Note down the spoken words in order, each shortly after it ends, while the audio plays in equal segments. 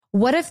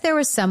What if there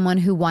was someone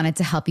who wanted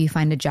to help you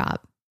find a job?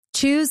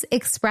 Choose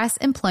Express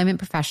Employment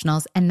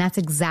Professionals, and that's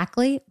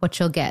exactly what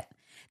you'll get.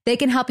 They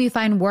can help you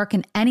find work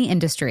in any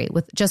industry.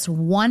 With just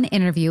one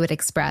interview at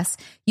Express,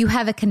 you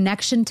have a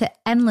connection to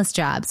endless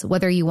jobs,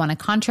 whether you want a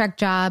contract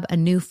job, a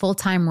new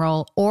full-time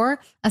role,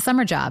 or a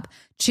summer job.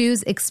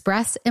 Choose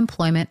Express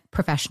Employment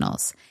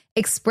Professionals.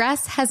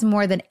 Express has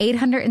more than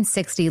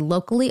 860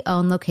 locally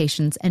owned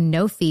locations and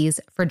no fees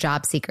for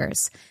job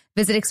seekers.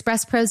 Visit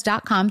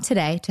expresspros.com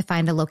today to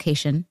find a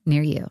location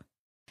near you.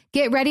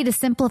 Get ready to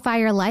simplify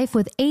your life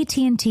with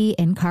AT&T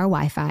in-car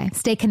Wi-Fi.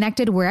 Stay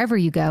connected wherever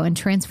you go and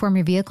transform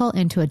your vehicle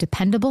into a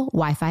dependable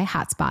Wi-Fi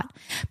hotspot.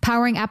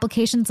 Powering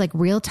applications like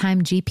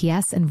real-time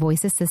GPS and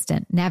voice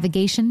assistant,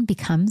 navigation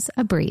becomes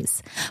a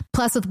breeze.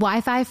 Plus, with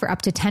Wi-Fi for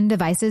up to 10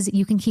 devices,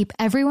 you can keep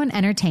everyone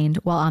entertained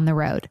while on the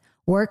road.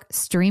 Work,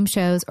 stream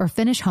shows, or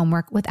finish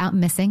homework without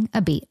missing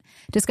a beat.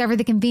 Discover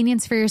the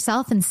convenience for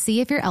yourself and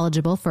see if you're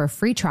eligible for a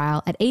free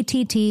trial at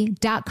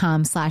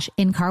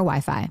att.com/in-car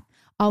Wi-Fi.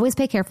 Always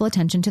pay careful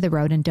attention to the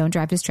road and don't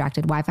drive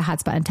distracted. Wi-Fi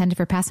hotspot intended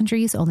for passenger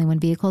use only when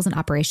vehicles in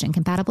operation.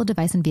 Compatible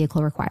device and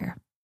vehicle require.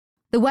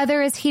 The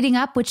weather is heating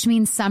up, which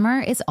means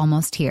summer is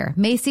almost here.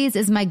 Macy's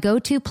is my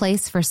go-to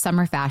place for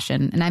summer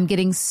fashion, and I'm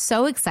getting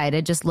so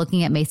excited just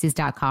looking at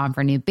Macy's.com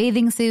for new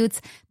bathing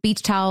suits,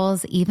 beach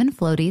towels, even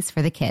floaties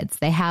for the kids.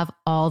 They have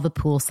all the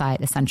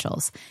poolside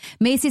essentials.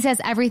 Macy's has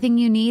everything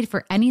you need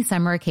for any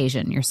summer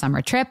occasion, your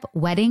summer trip,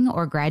 wedding,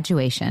 or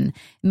graduation.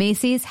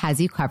 Macy's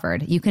has you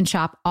covered. You can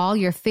shop all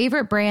your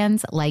favorite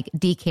brands like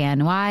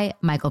DKNY,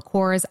 Michael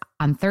Kors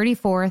on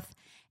 34th.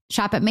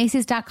 Shop at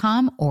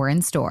Macy's.com or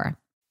in store.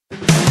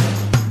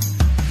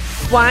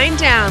 Whine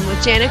Down with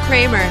Jana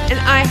Kramer, an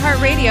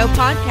iHeartRadio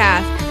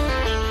podcast.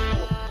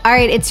 All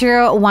right, it's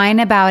your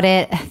Whine About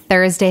It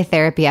Thursday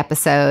therapy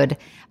episode.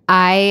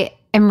 I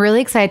am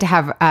really excited to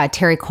have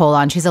Terry Cole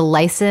on. She's a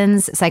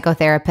licensed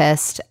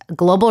psychotherapist,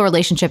 global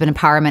relationship and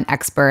empowerment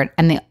expert,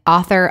 and the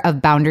author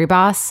of Boundary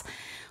Boss,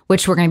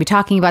 which we're going to be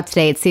talking about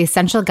today. It's the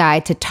essential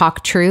guide to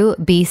talk true,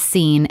 be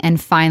seen,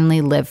 and finally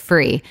live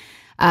free.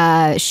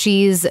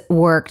 She's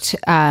worked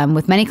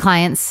with many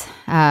clients,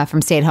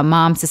 from stay-at-home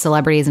moms to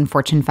celebrities and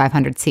Fortune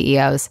 500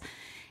 CEOs.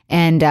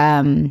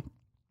 And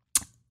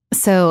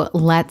so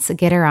let's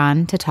get her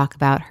on to talk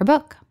about her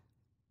book.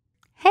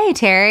 Hey,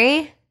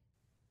 Terry.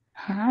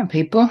 Hi,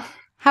 people.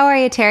 How are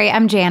you, Terry?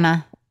 I'm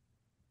Jana.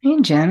 Hey,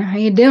 Jana. How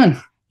you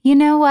doing? You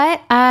know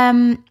what?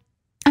 I'm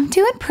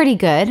doing pretty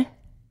good.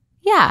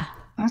 Yeah.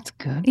 That's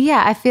good.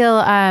 Yeah, I feel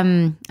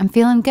I'm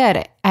feeling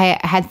good. I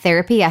had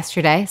therapy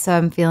yesterday, so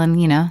I'm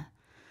feeling,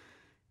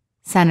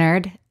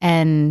 centered,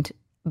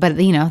 but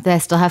I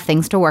still have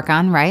things to work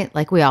on, right?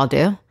 Like we all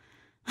do.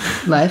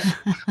 Life.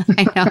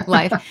 I know,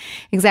 life.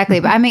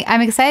 Exactly. But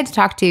I'm excited to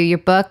talk to you. Your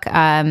book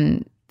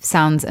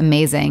sounds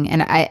amazing.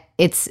 And I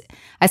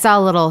saw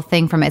a little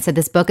thing from it. It said,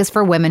 this book is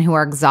for women who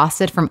are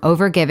exhausted from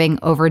overgiving,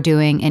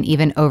 overdoing, and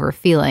even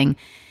overfeeling.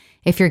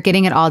 If you're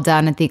getting it all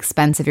done at the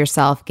expense of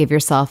yourself, give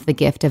yourself the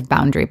gift of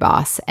Boundary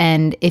Boss.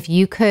 And if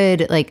you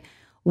could,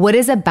 what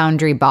is a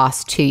boundary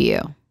boss to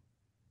you?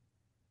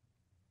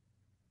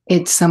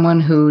 It's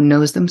someone who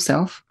knows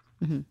themselves.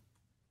 Mm-hmm.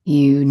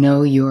 You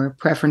know your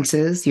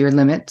preferences, your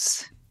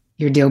limits,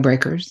 your deal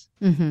breakers.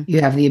 Mm-hmm.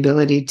 You have the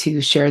ability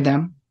to share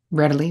them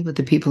readily with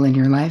the people in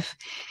your life.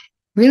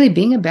 Really,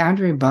 being a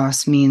boundary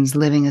boss means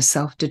living a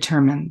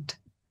self-determined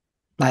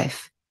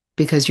life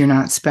because you're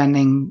not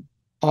spending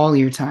all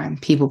your time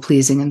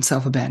people-pleasing and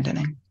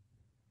self-abandoning.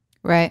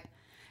 Right.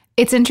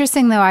 It's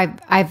interesting, though.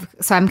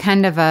 I'm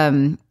kind of,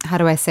 how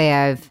do I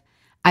say,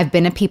 I've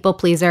been a people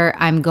pleaser.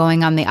 I'm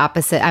going on the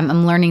opposite.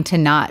 I'm learning to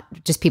not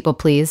just people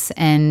please,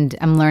 and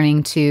I'm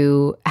learning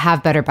to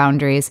have better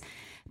boundaries.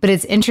 But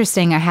it's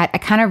interesting. I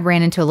kind of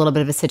ran into a little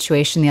bit of a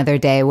situation the other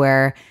day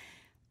where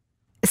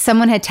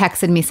someone had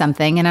texted me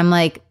something, and I'm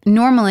like,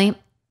 normally,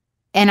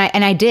 and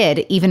I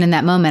did, even in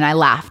that moment, I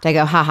laughed. I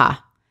go, haha,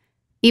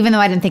 even though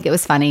I didn't think it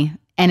was funny.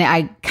 And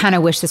I kind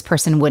of wish this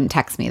person wouldn't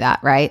text me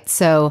that, right?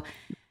 So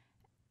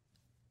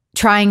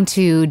trying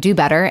to do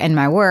better in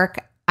my work,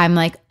 I'm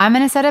like, I'm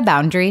going to set a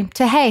boundary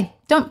to, hey,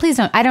 please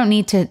don't, I don't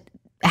need to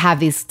have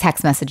these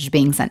text messages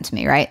being sent to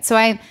me, right? So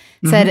I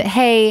said,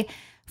 hey,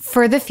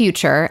 for the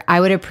future,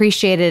 I would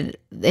appreciate it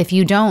if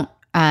you don't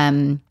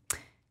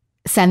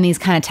send these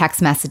kind of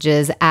text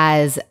messages,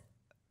 as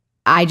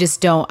I just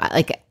don't,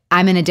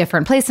 I'm in a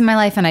different place in my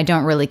life and I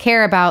don't really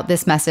care about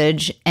this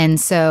message. And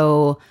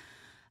so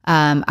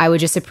I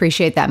would just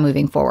appreciate that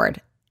moving forward.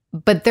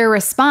 But their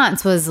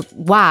response was,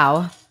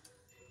 wow,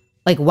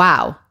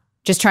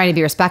 just trying to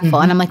be respectful.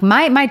 And I'm like,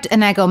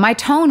 my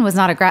tone was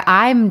not aggressive.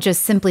 I'm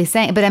just simply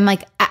saying, but I'm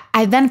like,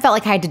 I then felt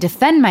like I had to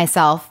defend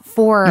myself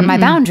for my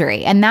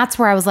boundary. And that's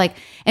where I was like,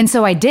 and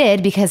so I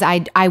did, because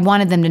I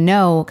wanted them to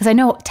know, because I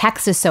know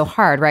text is so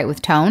hard, right,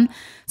 with tone.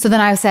 So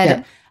then I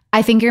said,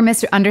 I think you're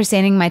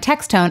misunderstanding my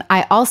text tone.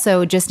 I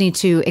also just need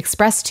to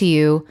express to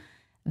you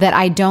that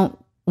I don't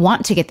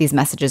want to get these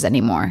messages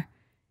anymore.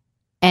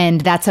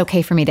 And that's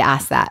okay for me to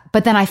ask that.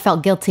 But then I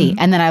felt guilty.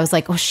 And then I was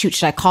like, oh, shoot,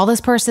 should I call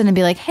this person and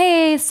be like,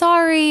 hey,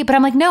 sorry? But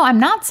I'm like, no, I'm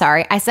not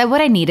sorry. I said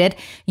what I needed.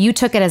 You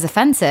took it as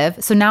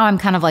offensive. So now I'm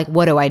kind of like,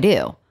 what do I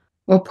do?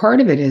 Well,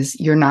 part of it is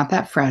you're not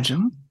that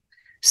fragile.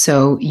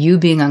 So you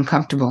being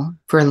uncomfortable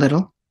for a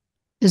little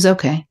is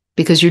okay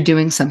because you're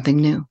doing something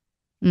new.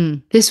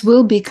 This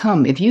will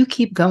become, if you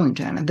keep going,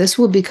 Jana, this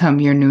will become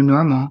your new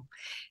normal.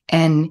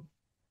 And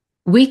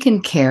we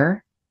can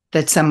care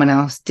that someone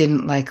else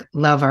didn't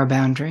love our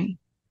boundary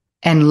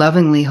and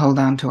lovingly hold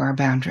on to our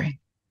boundary,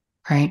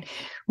 right?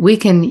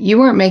 You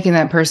weren't making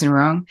that person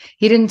wrong.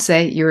 He didn't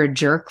say you're a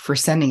jerk for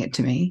sending it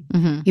to me.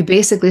 You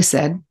basically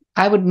said,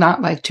 I would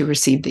not like to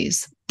receive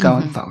these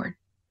going forward.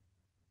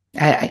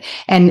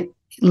 And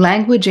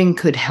languaging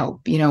could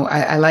help.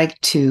 I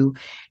like to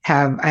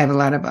I have a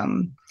lot of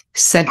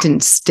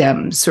sentence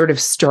stems, sort of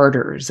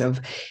starters and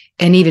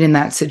even in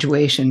that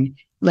situation,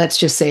 let's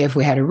just say if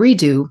we had a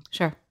redo,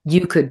 sure,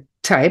 you could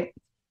type,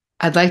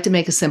 I'd like to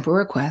make a simple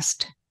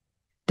request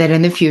that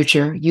in the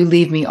future, you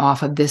leave me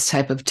off of this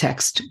type of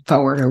text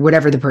forward or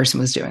whatever the person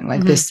was doing.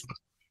 Like this,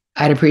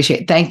 I'd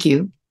appreciate. Thank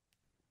you.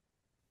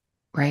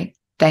 Right?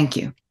 Thank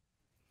you.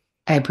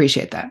 I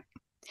appreciate that.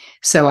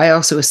 So I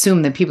also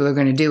assume that people are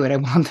going to do what I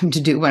want them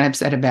to do when I've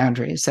set a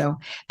boundary. So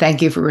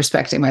thank you for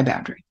respecting my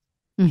boundary.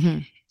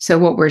 So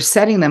what we're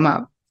setting them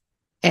up,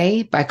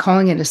 by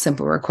calling it a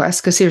simple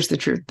request, because here's the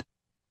truth.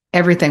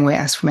 Everything we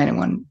ask from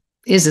anyone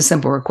is a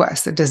simple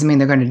request. That doesn't mean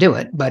they're going to do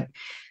it, but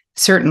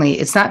certainly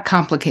it's not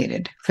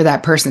complicated for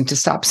that person to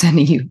stop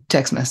sending you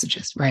text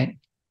messages, right?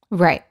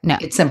 Right. No.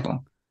 It's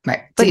simple.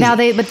 Right. But now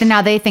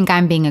they think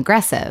I'm being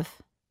aggressive.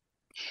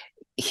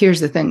 Here's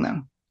the thing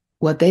though.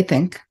 What they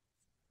think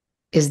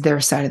is their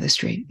side of the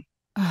street.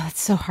 Oh,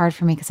 it's so hard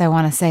for me because I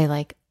want to say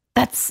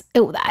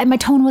my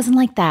tone wasn't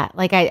like that.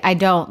 Like I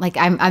don't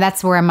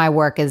that's where my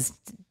work is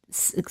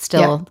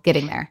still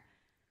getting there.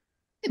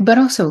 But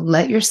also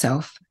let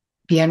yourself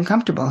be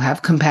uncomfortable,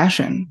 have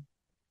compassion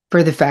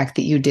for the fact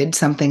that you did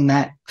something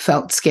that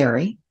felt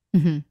scary.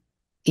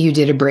 You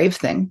did a brave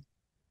thing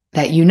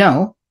that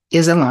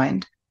is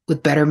aligned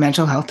with better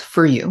mental health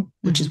for you,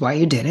 which is why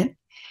you did it.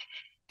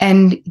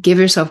 And give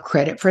yourself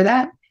credit for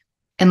that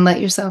and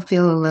let yourself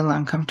feel a little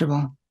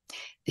uncomfortable.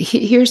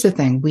 Here's the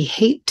thing. We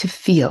hate to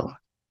feel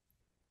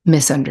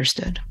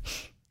misunderstood,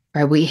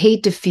 right? We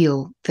hate to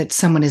feel that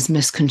someone is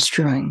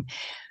misconstruing.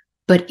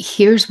 But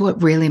here's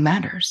what really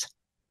matters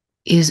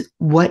is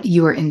what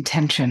your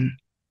intention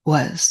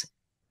was,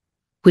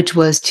 which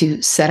was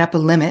to set up a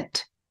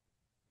limit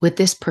with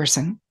this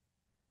person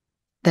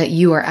that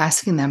you are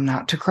asking them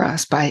not to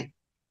cross by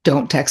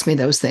don't text me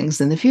those things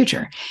in the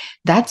future.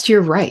 That's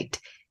your right.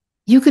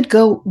 You could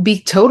go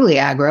be totally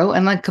aggro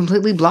and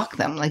completely block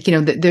them.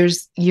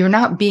 You're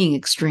not being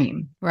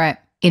extreme, right,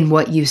 in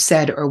what you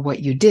said or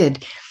what you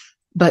did,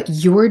 but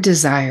your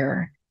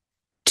desire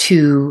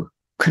to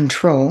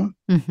control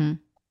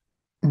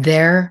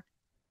their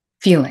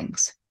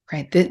feelings,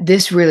 right?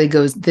 This really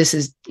goes, this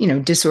is,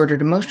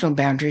 disordered emotional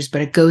boundaries,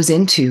 but it goes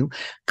into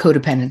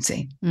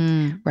codependency,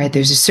 right?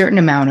 There's a certain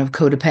amount of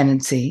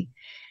codependency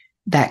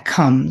that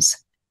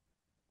comes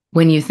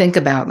when you think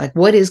about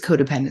what is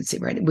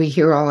codependency, right? We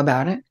hear all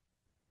about it,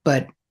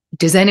 but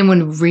does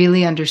anyone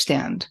really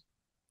understand?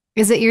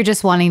 Is it you're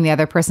just wanting the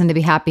other person to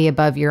be happy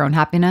above your own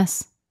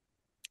happiness?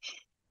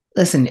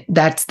 Listen,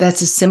 that's a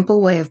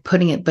simple way of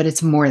putting it, but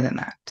it's more than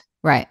that.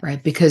 Right.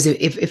 Right. Because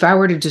if I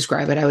were to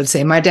describe it, I would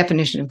say my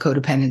definition of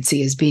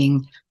codependency is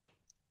being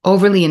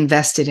overly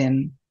invested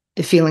in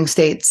the feeling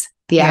states,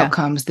 the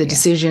outcomes, the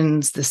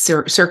decisions, the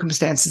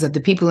circumstances of the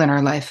people in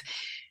our life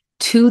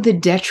to the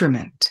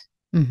detriment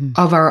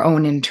of our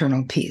own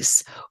internal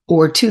peace,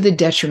 or to the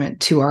detriment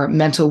to our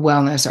mental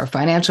wellness, our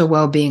financial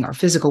well-being, our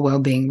physical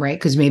well-being, right?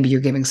 Because maybe you're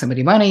giving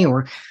somebody money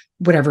or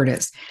whatever it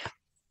is.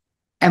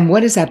 And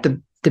what is at the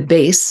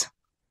base,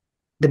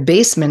 the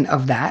basement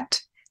of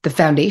that, the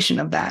foundation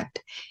of that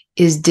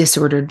is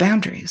disordered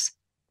boundaries,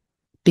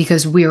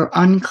 because we are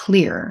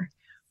unclear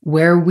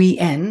where we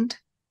end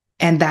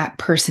and that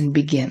person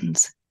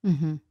begins.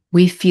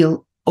 We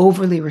feel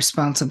overly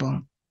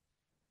responsible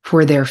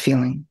for their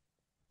feeling.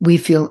 We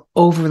feel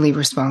overly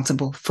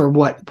responsible for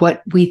what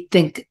we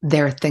think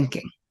they're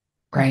thinking,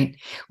 right?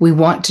 We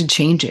want to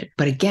change it.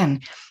 But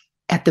again,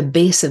 at the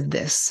base of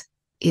this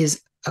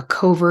is a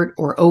covert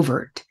or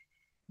overt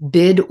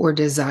bid or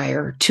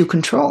desire to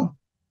control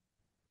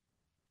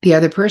the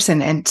other person.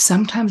 And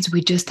sometimes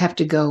we just have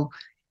to go,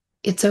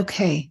 it's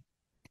okay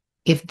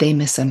if they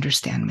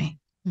misunderstand me.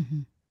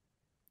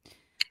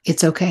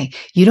 It's okay.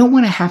 You don't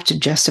want to have to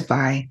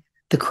justify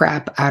the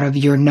crap out of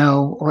your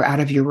no or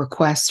out of your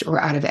request or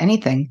out of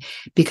anything,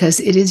 because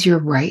it is your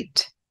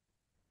right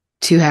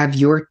to have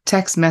your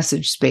text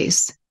message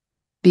space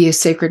be a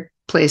sacred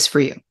place for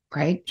you,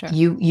 right? Sure.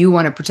 You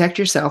want to protect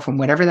yourself from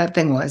whatever that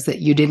thing was that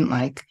you didn't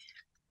like.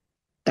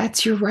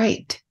 That's your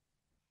right.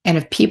 And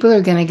if people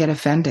are going to get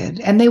offended,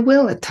 and they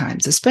will at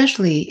times,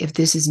 especially if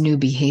this is new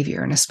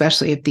behavior, and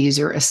especially if these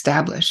are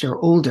established or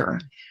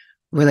older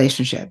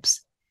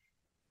relationships,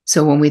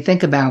 So when we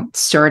think about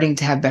starting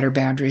to have better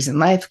boundaries in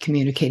life,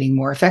 communicating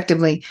more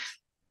effectively,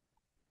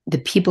 the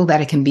people that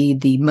it can be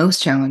the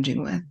most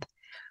challenging with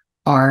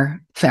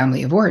are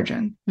family of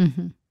origin.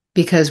 Mm-hmm.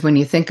 Because when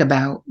you think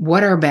about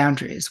what are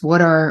boundaries,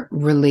 what are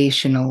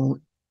relational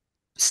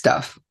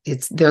stuff,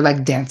 they're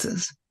like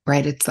dances,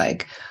 right? It's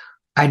like,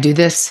 I do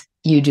this,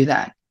 you do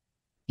that.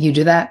 You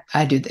do that,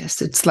 I do this.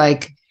 It's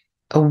like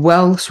a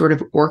well sort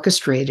of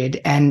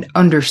orchestrated and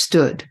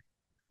understood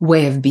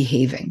way of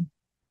behaving.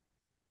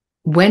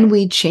 When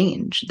we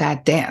change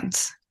that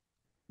dance,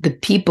 the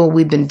people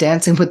we've been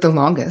dancing with the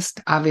longest,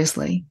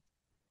 obviously,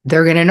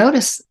 they're going to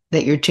notice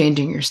that you're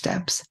changing your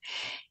steps.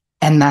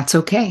 And that's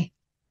okay.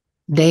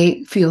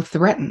 They feel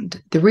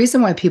threatened. The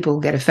reason why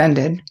people get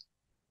offended,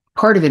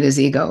 part of it is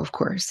ego, of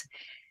course.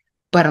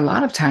 But a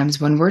lot of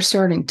times when we're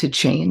starting to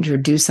change or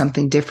do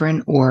something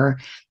different or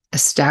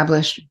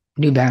establish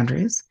new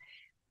boundaries,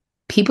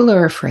 people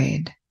are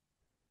afraid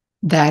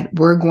that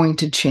we're going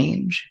to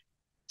change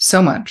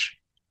so much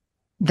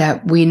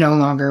that we no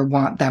longer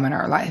want them in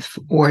our life,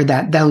 or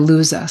that they'll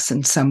lose us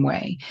in some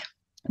way.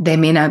 They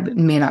may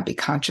not be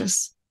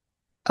conscious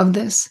of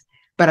this,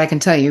 but I can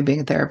tell you, being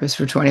a therapist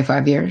for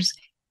 25 years,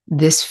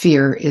 this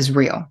fear is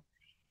real.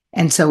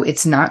 And so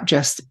it's not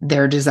just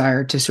their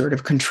desire to sort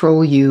of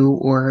control you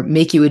or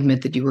make you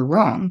admit that you were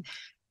wrong.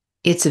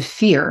 It's a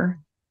fear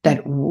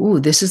that, ooh,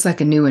 this is like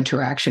a new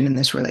interaction in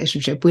this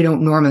relationship. We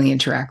don't normally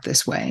interact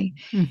this way.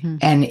 Mm-hmm.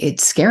 And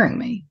it's scaring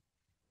me.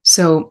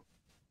 So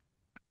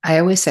I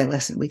always say,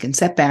 listen, we can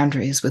set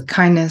boundaries with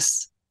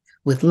kindness,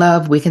 with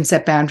love. We can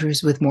set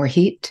boundaries with more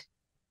heat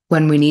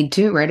when we need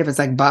to, right? If it's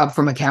like Bob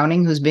from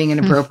accounting who's being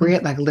inappropriate,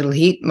 mm-hmm. like a little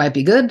heat might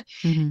be good.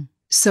 Mm-hmm.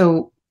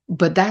 So,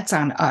 but that's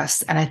on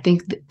us. And I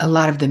think a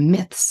lot of the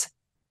myths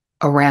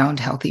around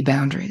healthy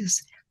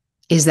boundaries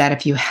is that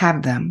if you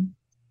have them,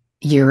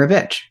 you're a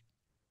bitch.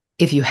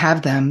 If you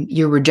have them,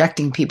 you're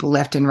rejecting people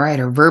left and right,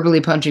 or verbally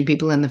punching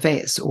people in the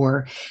face,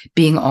 or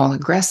being all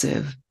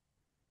aggressive.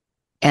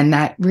 And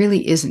that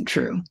really isn't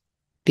true,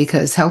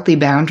 because healthy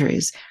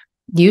boundaries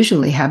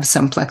usually have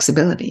some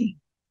flexibility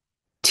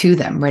to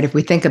them, right? If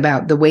we think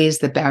about the ways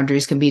that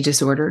boundaries can be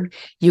disordered,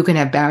 you can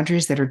have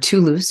boundaries that are too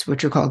loose,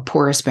 which are called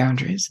porous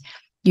boundaries.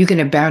 You can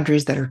have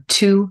boundaries that are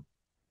too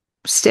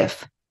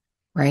stiff,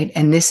 right?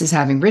 And this is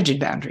having rigid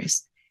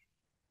boundaries.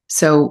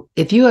 So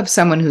if you have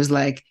someone who's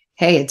like,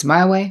 hey, it's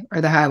my way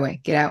or the highway,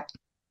 get out.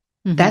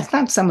 Mm-hmm. That's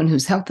not someone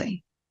who's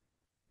healthy.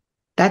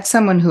 That's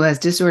someone who has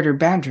disordered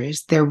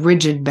boundaries. They're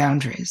rigid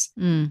boundaries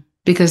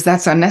because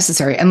that's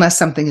unnecessary unless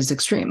something is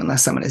extreme,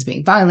 unless someone is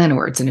being violent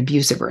or it's an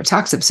abusive or a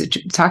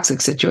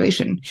toxic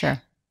situation.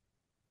 Sure.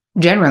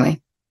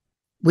 Generally,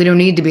 we don't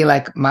need to be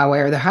like my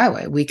way or the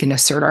highway. We can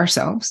assert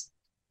ourselves.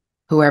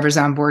 Whoever's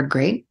on board,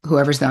 great.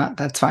 Whoever's not,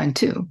 that's fine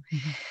too.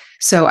 Mm-hmm.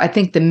 So I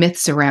think the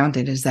myths around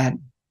it is that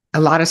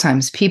a lot of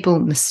times people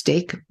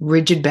mistake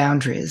rigid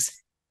boundaries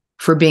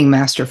for being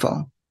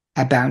masterful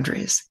at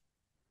boundaries.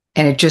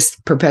 And it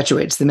just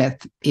perpetuates the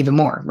myth even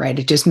more, right?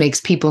 It just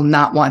makes people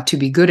not want to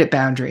be good at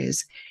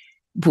boundaries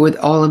with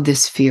all of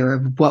this fear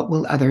of what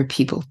will other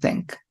people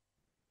think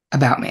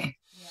about me.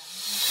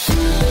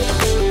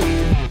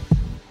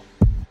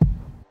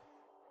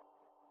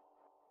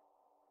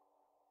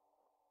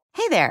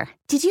 Hey there.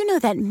 Did you know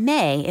that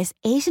May is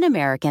Asian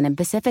American and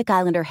Pacific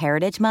Islander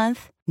Heritage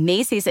Month?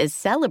 Macy's is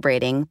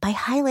celebrating by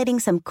highlighting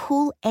some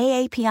cool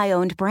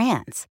AAPI-owned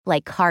brands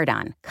like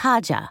Cardon,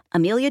 Kaja,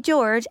 Amelia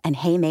George, and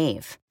Hey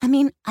Mave. I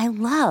mean, I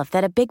love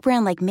that a big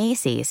brand like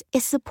Macy's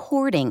is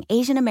supporting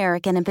Asian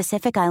American and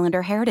Pacific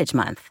Islander Heritage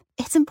Month.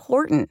 It's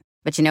important.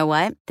 But you know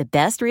what? The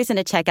best reason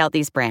to check out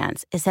these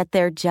brands is that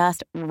they're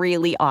just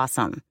really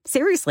awesome.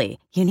 Seriously,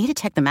 you need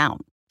to check them out.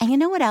 And you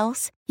know what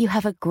else? You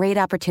have a great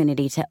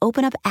opportunity to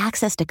open up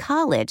access to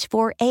college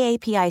for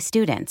AAPI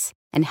students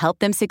and help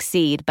them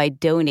succeed by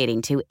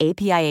donating to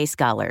APIA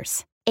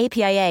Scholars.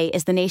 APIA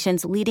is the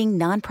nation's leading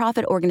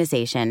nonprofit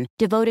organization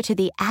devoted to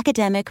the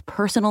academic,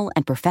 personal,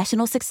 and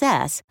professional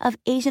success of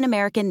Asian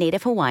American,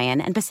 Native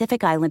Hawaiian, and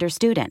Pacific Islander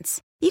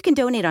students. You can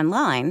donate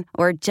online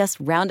or just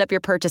round up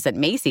your purchase at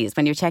Macy's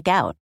when you check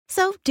out.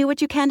 So do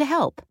what you can to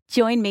help.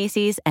 Join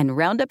Macy's and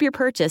round up your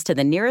purchase to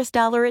the nearest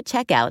dollar at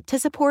checkout to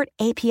support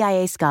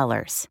APIA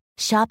Scholars.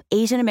 Shop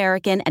Asian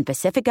American and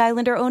Pacific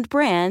Islander-owned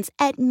brands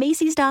at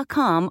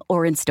Macys.com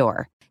or in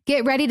store.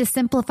 Get ready to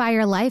simplify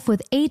your life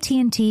with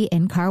AT&T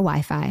in-car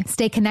Wi-Fi.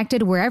 Stay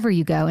connected wherever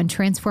you go and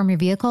transform your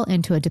vehicle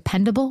into a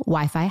dependable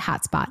Wi-Fi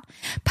hotspot.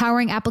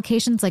 Powering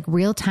applications like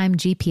real-time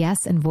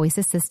GPS and voice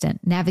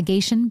assistant,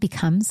 navigation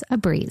becomes a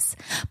breeze.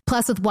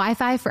 Plus, with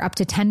Wi-Fi for up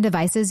to 10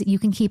 devices, you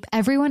can keep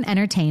everyone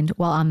entertained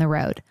while on the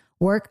road.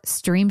 Work,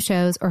 stream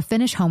shows, or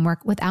finish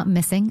homework without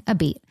missing a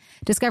beat.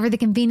 Discover the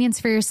convenience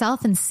for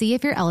yourself and see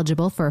if you're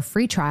eligible for a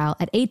free trial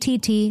at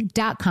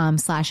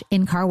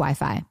att.com/in-car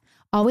Wi-Fi.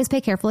 Always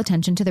pay careful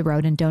attention to the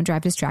road and don't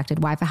drive distracted.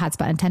 Wi-Fi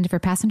hotspot intended for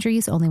passenger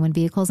use only when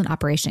vehicles in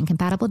operation.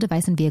 Compatible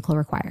device and vehicle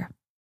require.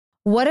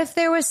 What if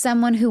there was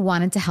someone who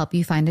wanted to help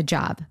you find a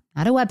job?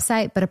 Not a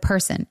website, but a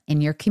person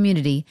in your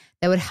community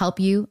that would help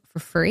you for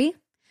free?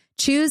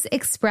 Choose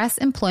Express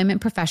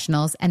Employment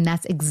Professionals, and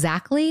that's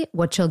exactly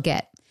what you'll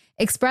get.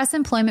 Express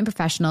Employment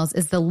Professionals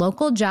is the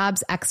local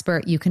jobs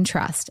expert you can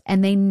trust,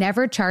 and they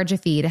never charge a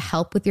fee to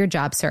help with your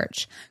job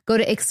search. Go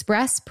to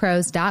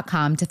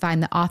expresspros.com to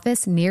find the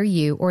office near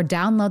you or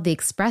download the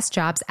Express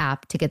Jobs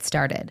app to get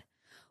started.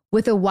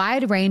 With a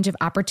wide range of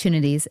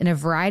opportunities in a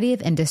variety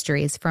of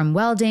industries, from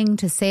welding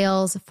to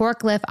sales,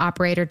 forklift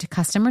operator to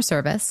customer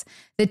service,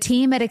 the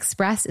team at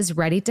Express is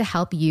ready to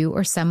help you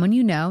or someone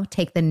you know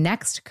take the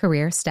next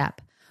career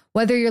step.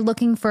 Whether you're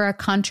looking for a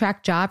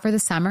contract job for the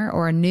summer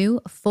or a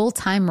new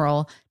full-time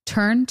role,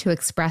 turn to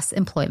Express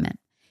Employment.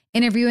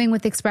 Interviewing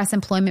with Express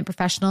Employment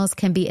Professionals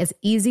can be as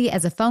easy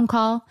as a phone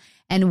call,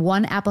 and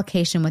one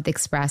application with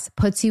Express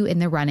puts you in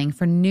the running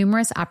for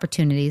numerous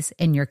opportunities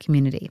in your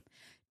community.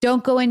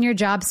 Don't go in your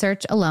job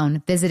search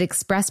alone. Visit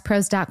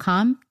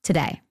expresspros.com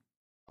today.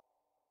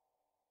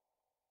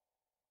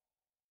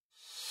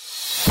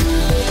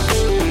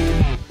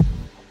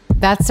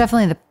 That's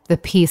definitely the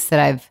piece that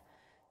I've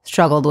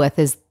struggled with,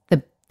 is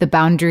the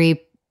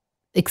boundary,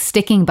 like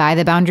sticking by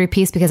the boundary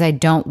piece, because I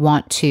don't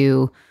want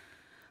to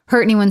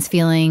hurt anyone's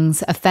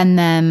feelings, offend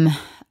them.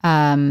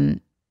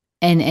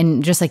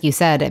 And just like you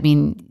said, I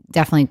mean,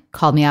 definitely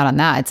called me out on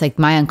that. It's like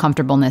my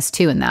uncomfortableness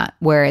too in that,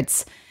 where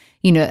it's,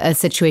 you know, a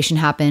situation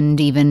happened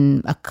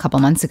even a couple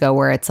months ago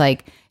where it's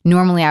like,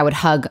 normally I would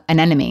hug an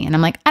enemy and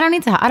I'm like, I don't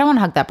want to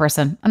hug that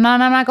person. I'm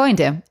not going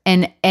to.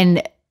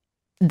 And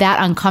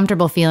that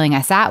uncomfortable feeling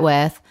I sat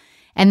with,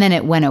 and then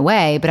it went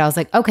away, but I was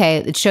like, okay,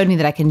 it showed me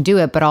that I can do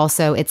it. But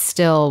also it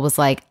still was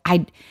like,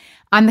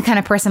 I'm the kind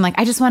of person, like,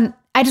 I just want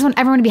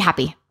everyone to be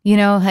happy, you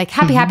know, like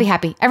happy, happy,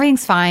 happy.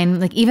 Everything's fine.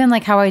 Like even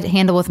like how I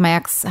handle with my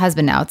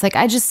ex-husband now, it's like,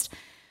 I just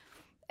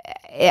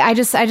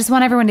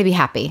want everyone to be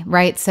happy.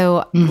 Right.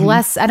 So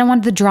I don't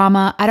want the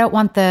drama. I don't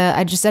want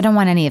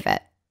any of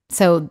it.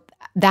 So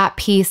that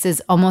piece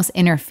is almost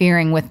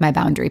interfering with my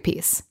boundary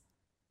piece.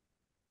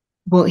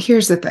 Well,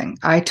 here's the thing.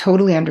 I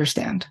totally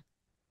understand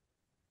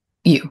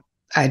you.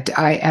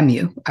 I am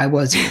you. I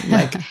was you.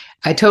 Like,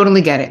 I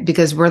totally get it,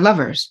 because we're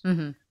lovers,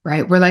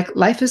 right? We're like,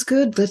 life is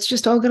good. Let's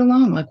just all get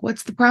along. Like,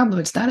 what's the problem?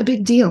 It's not a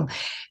big deal.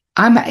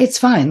 It's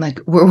fine. Like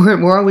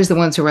we're always the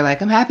ones who are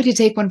like, I'm happy to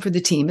take one for the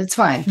team. It's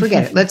fine.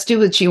 Forget it. Let's do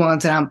what she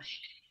wants.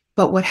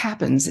 But what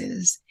happens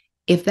is,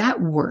 if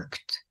that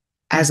worked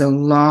as a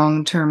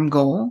long-term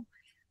goal,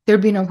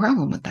 there'd be no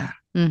problem with that.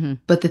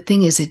 But the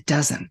thing is, it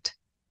doesn't.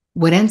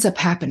 What ends up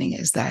happening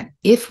is that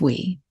if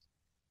we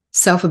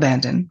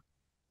self-abandon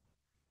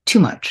too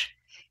much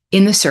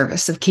in the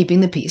service of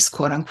keeping the peace,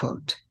 quote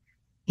unquote,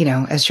 you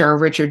know, as Cheryl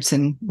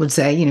Richardson would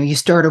say, you know, you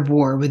start a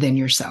war within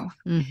yourself,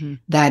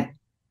 that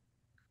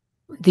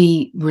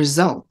the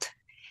result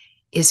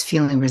is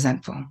feeling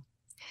resentful.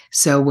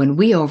 So when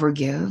we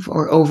overgive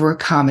or over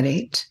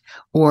accommodate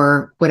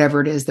or whatever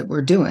it is that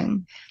we're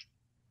doing,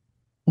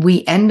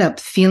 we end up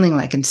feeling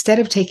like, instead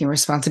of taking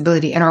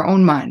responsibility in our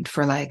own mind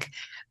for like,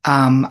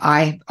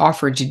 I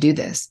offered to do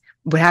this.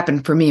 What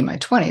happened for me in my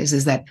 20s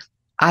is that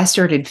I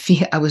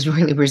was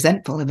really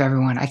resentful of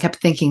everyone. I kept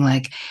thinking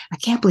like, I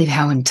can't believe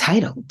how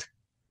entitled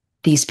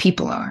these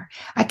people are.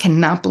 I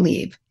cannot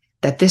believe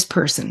that this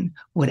person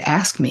would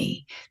ask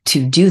me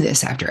to do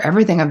this after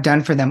everything I've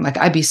done for them. Like,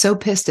 I'd be so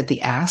pissed at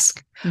the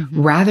ask,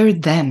 rather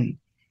than,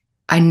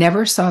 I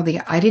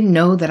didn't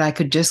know that I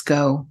could just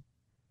go,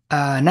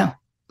 no,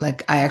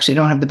 like, I actually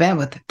don't have the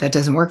bandwidth. That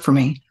doesn't work for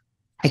me.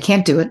 I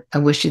can't do it. I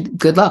wish you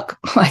good luck.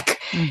 Like,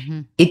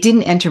 it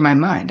didn't enter my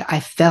mind.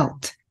 I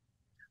felt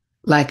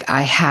like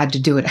I had to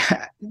do it.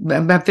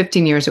 About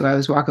 15 years ago, I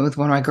was walking with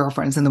one of my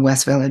girlfriends in the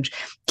West Village,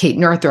 Kate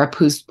Northrup,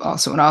 who's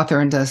also an author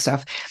and does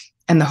stuff.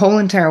 And the whole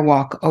entire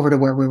walk over to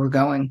where we were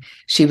going,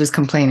 she was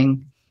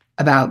complaining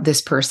about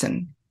this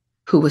person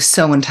who was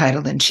so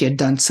entitled, and she had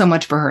done so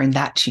much for her, and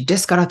that she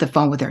just got off the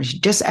phone with her and she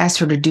just asked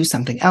her to do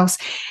something else.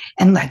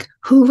 And like,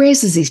 who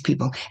raises these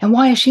people? And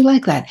why is she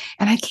like that?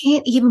 And I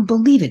can't even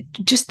believe it.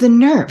 Just the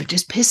nerve. It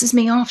just pisses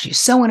me off. She's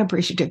so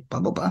unappreciative,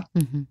 blah, blah, blah.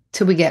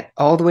 Till we get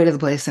all the way to the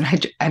place. And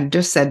I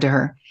just said to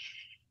her,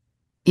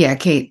 yeah,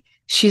 Kate,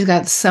 she's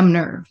got some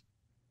nerve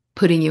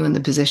putting you in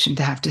the position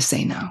to have to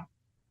say no.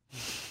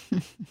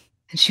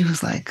 And she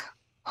was like,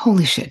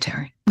 holy shit,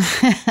 Terry,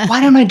 why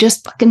don't I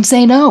just fucking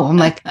say no? I'm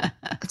like,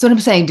 that's what I'm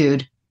saying,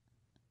 dude.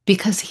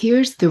 Because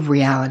here's the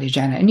reality,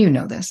 Jenna, and you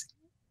know this.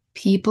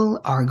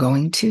 People are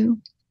going to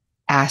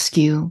ask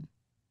you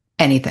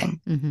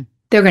anything.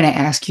 They're going to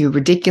ask you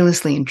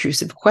ridiculously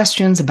intrusive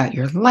questions about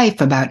your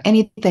life, about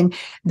anything.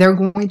 They're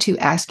going to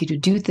ask you to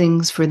do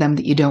things for them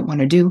that you don't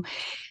want to do.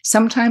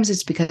 Sometimes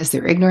it's because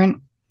they're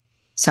ignorant.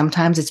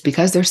 Sometimes it's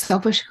because they're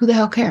selfish. Who the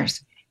hell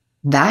cares?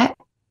 That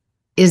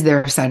is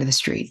their side of the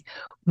street.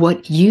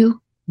 What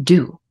you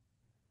do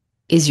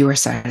is your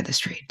side of the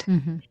street.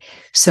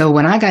 So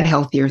when I got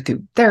healthier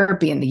through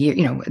therapy and the year,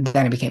 you know,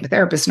 then I became a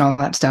therapist and all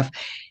that stuff,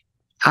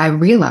 I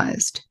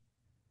realized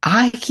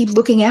I keep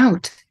looking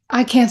out.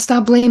 I can't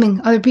stop blaming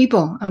other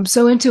people. I'm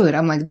so into it.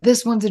 I'm like,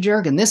 this one's a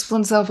jerk and this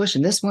one's selfish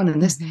and this one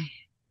and this.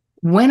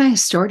 When I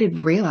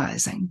started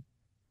realizing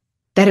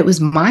that it was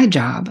my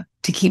job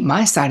to keep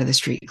my side of the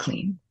street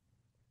clean,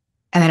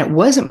 And then it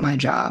wasn't my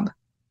job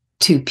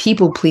to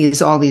people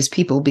please all these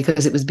people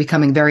because it was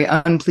becoming very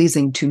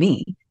unpleasing to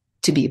me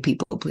to be a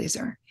people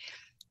pleaser.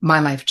 My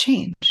life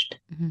changed.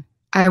 Mm-hmm.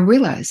 I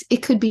realized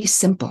it could be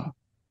simple.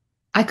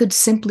 I could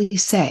simply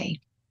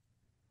say,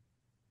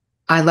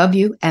 I love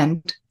you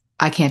and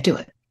I can't do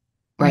it.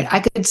 Right. Mm-hmm. I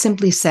could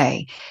simply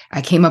say,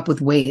 I came up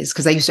with ways,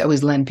 because I used to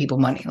always lend people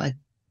money, like,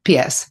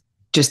 P.S.,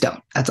 just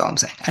don't. That's all I'm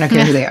saying. I don't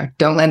care who they are.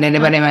 Don't lend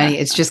anybody money.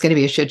 It's just going to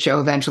be a shit show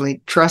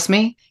eventually. Trust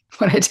me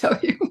when I tell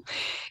you,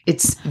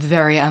 it's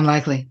very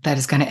unlikely that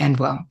it's going to end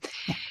well.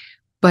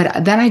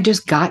 But then I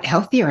just got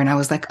healthier and I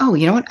was like, oh,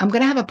 you know what? I'm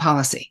going to have a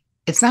policy.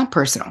 It's not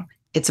personal.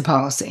 It's a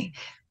policy.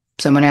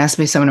 Someone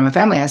in my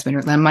family asked me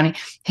to lend money.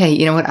 Hey,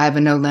 you know what? I have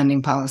a no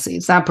lending policy.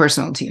 It's not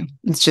personal to you.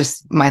 It's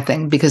just my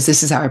thing, because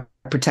this is how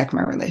I protect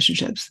my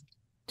relationships.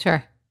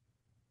 Sure.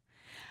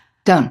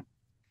 Done.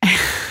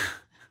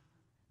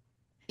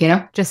 You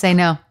know? Just say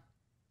no.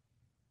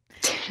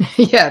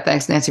 Yeah,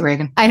 thanks, Nancy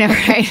Reagan. I know,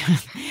 right?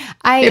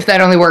 If that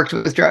only worked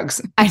with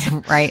drugs. I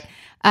know, right?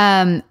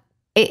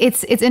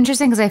 It's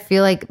interesting because I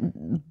feel like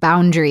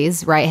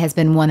boundaries, right, has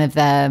been one of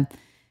the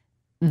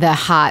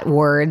hot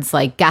words,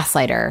 like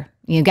gaslighter,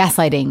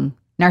 gaslighting,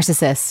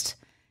 narcissist,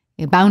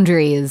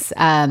 boundaries.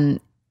 I'm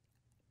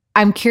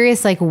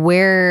curious, like,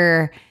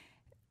 where,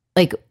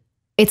 like,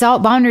 it's all,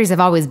 boundaries have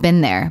always been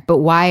there, but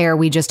why are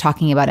we just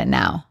talking about it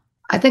now?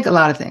 I think a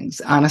lot of things,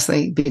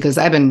 honestly, because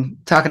I've been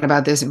talking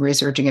about this and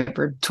researching it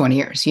for 20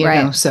 years, you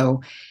know,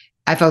 so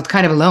I felt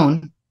kind of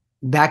alone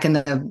back in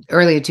the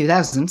early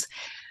 2000s.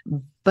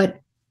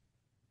 But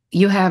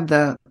you have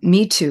the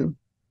Me Too,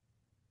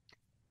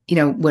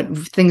 when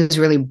things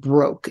really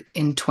broke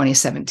in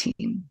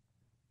 2017,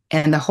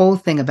 and the whole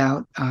thing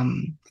about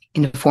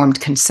informed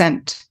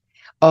consent,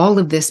 all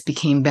of this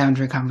became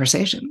boundary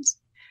conversations.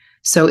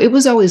 So it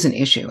was always an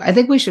issue. I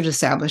think we should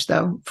establish,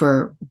 though,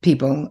 for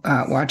people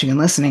watching and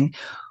listening,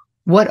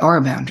 what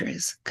are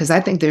boundaries? Because I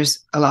think there's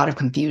a lot of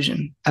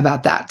confusion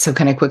about that. So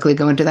can I quickly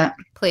go into that?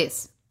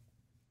 Please.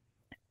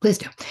 Please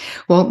do.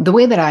 Well, the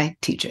way that I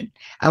teach it,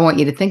 I want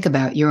you to think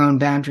about your own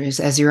boundaries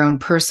as your own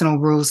personal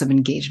rules of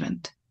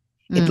engagement.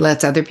 It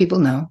lets other people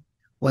know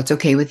what's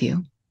okay with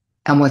you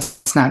and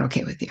what's not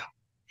okay with you.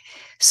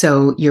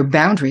 So your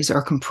boundaries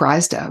are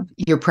comprised of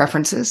your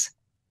preferences,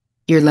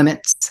 your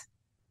limits,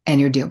 and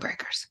your deal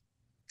breakers.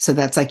 So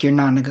that's like your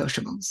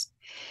non-negotiables.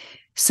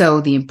 So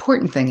the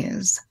important thing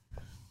is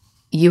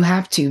you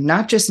have to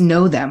not just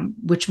know them,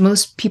 which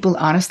most people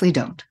honestly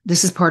don't.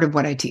 This is part of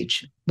what I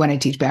teach when I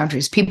teach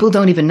boundaries. People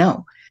don't even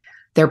know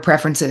their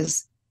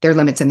preferences, their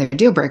limits, and their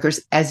deal breakers.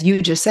 As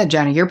you just said,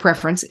 Johnny, your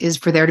preference is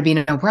for there to be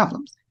no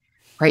problems,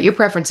 right? Your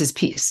preference is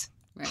peace.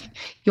 Right.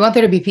 You want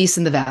there to be peace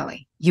in the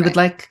valley. You would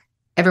like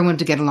everyone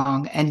to get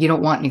along, and you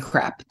don't want any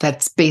crap.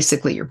 That's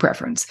basically your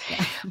preference.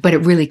 Yeah. But it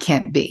really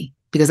can't be,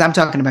 because I'm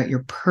talking about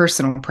your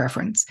personal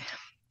preference,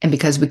 and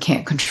because we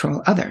can't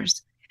control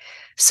others.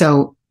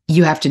 So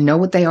you have to know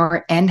what they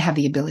are and have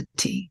the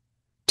ability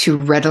to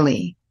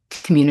readily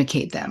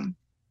communicate them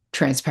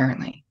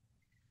transparently.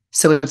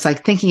 So it's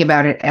like thinking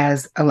about it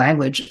as a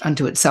language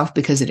unto itself,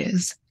 because it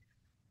is.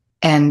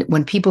 And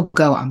when people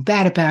go, I'm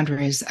bad at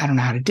boundaries, I don't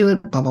know how to do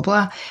it, blah, blah,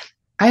 blah,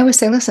 I always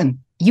say,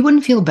 listen, you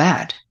wouldn't feel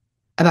bad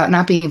about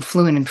not being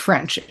fluent in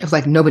French if,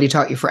 like, nobody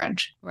taught you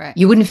French. Right.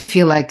 You wouldn't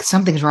feel like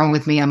something's wrong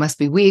with me. I must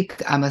be weak.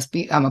 I'm a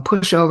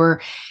pushover.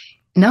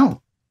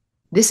 No,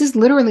 this is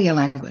literally a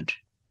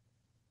language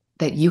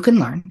that you can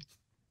learn.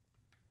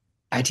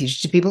 I teach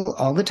it to people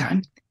all the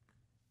time.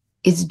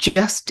 It's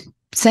just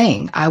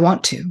saying, I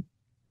want to,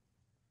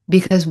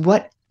 because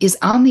what is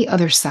on the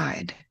other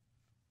side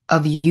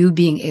of you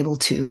being able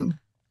to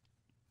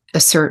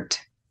assert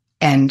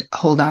and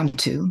hold on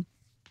to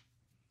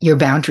your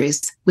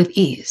boundaries with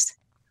ease,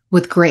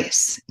 with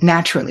grace,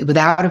 naturally,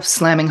 without a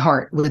slamming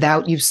heart,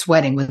 without you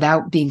sweating,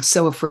 without being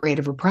so afraid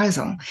of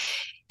reprisal,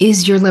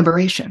 is your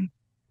liberation,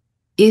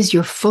 is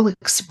your full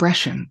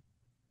expression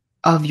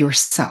of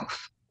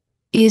yourself,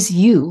 is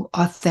you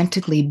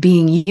authentically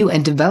being you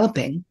and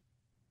developing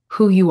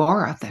who you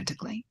are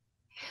authentically.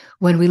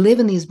 When we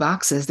live in these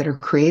boxes that are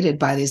created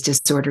by these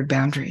disordered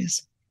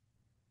boundaries,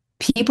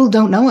 people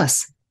don't know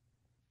us.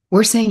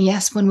 We're saying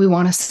yes when we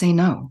want to say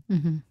no.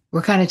 Mm-hmm.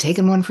 We're kind of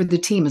taking one for the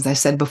team, as I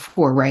said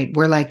before, right?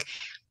 We're like,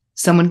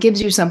 someone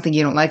gives you something,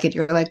 you don't like it,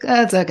 you're like,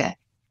 oh, it's okay.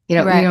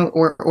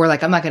 Or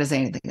like, I'm not going to say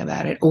anything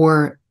about it.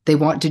 Or they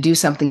want to do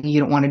something you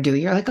don't want to do.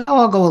 You're like, oh,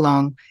 I'll go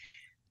along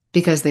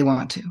because they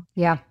want to.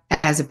 Yeah.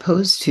 As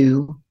opposed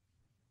to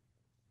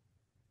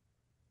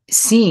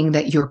seeing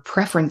that your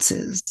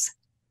preferences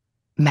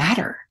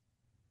matter.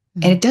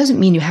 Mm-hmm. And it doesn't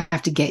mean you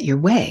have to get your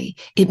way.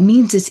 It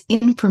means it's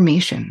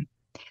information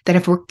that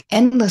if we're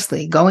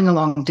endlessly going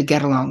along to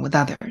get along with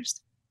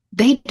others,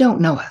 they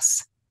don't know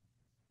us.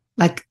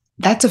 Like,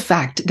 that's a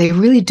fact. They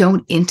really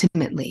don't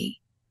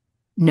intimately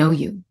know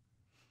you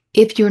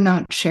if you're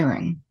not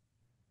sharing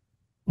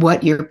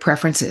what your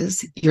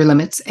preferences, your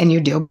limits, and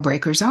your deal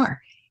breakers are.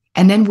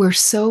 And then we're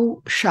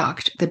so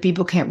shocked that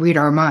people can't read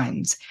our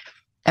minds,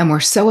 and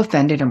we're so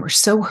offended and we're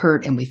so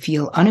hurt and we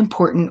feel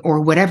unimportant or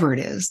whatever it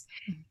is,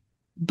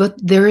 But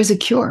there is a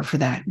cure for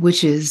that,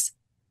 which is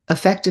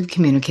effective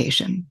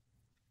communication.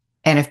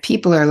 And if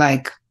people are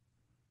like,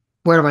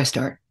 where do I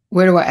start?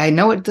 I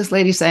know what this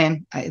lady's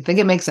saying. I think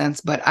it makes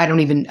sense, but I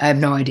have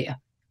no idea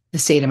the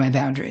state of my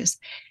boundaries.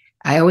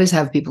 I always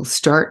have people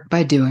start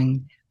by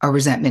doing a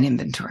resentment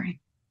inventory.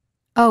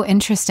 Oh,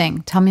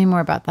 interesting. Tell me more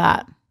about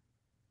that.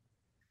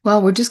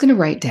 Well, we're just going to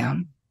write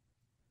down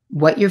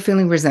what you're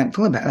feeling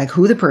resentful about, like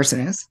who the person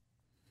is,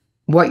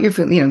 what you're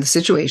feeling, the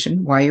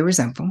situation, why you're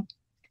resentful.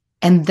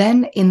 And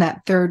then in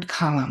that third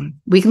column,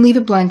 we can leave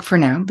it blank for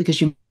now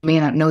because you may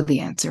not know the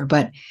answer,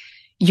 but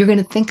you're going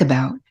to think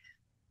about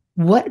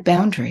what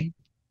boundary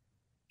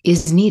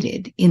is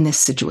needed in this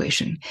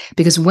situation.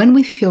 Because when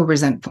we feel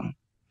resentful,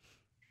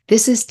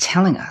 this is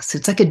telling us,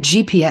 it's like a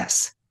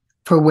GPS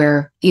for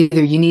where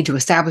either you need to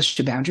establish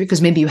a boundary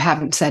because maybe you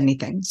haven't said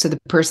anything. So the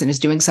person is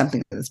doing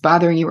something that's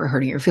bothering you or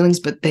hurting your feelings,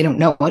 but they don't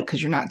know it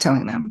because you're not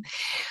telling them.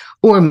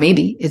 Or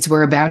maybe it's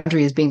where a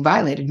boundary is being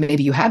violated.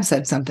 Maybe you have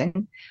said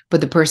something,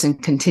 but the person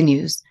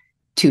continues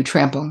to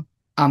trample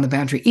on the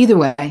boundary. Either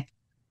way,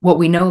 what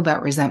we know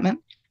about resentment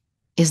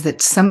is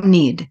that some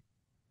need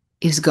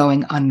is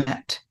going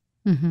unmet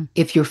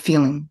if you're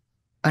feeling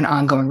an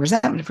ongoing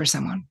resentment for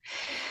someone.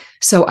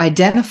 So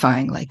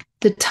identifying like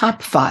the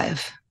top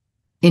 5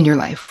 in your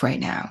life right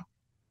now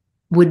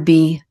would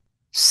be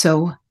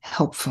so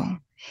helpful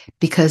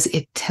because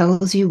it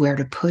tells you where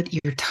to put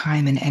your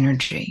time and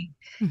energy.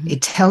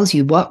 It tells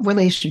you what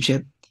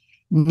relationship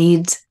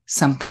needs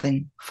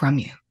something from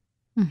you,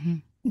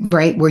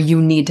 right? Where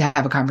you need to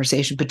have a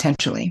conversation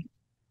potentially.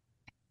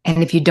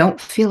 And if you don't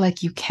feel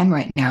like you can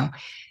right now,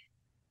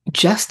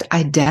 just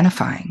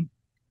identifying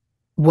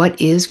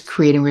what is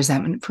creating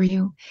resentment for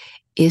you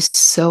is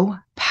so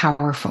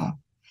powerful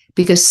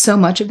because so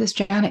much of this,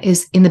 Jana,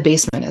 is in the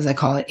basement, as I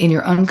call it, in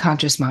your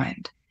unconscious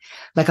mind.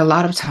 Like a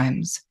lot of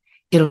times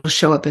it'll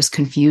show up as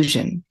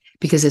confusion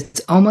because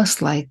it's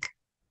almost like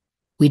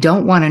we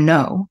don't want to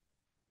know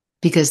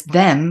because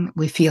then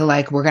we feel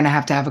like we're going to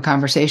have a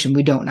conversation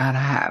we don't know how to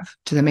have.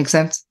 Does that make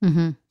sense?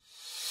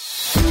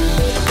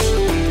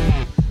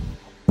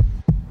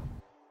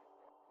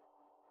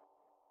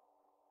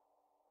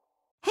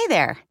 Hey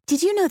there.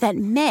 Did you know that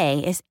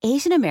May is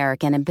Asian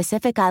American and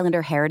Pacific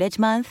Islander Heritage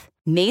Month?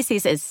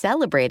 Macy's is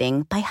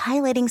celebrating by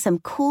highlighting some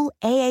cool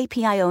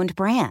AAPI-owned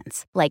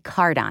brands like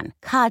Cardon,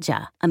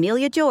 Kaja,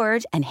 Amelia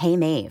George, and Hey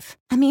Mave.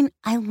 I mean,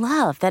 I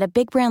love that a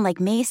big brand like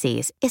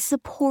Macy's is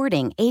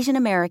supporting Asian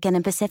American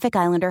and Pacific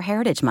Islander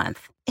Heritage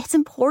Month. It's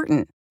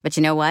important. But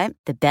you know what?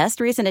 The best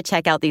reason to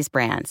check out these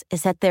brands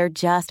is that they're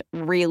just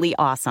really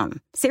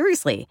awesome.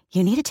 Seriously,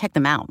 you need to check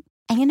them out.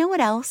 And you know what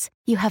else?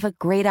 You have a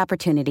great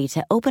opportunity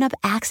to open up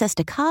access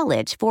to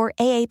college for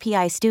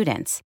AAPI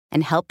students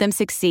and help them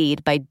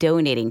succeed by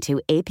donating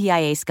to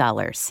APIA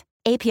Scholars.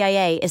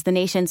 APIA is the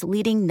nation's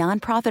leading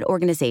nonprofit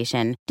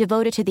organization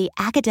devoted to the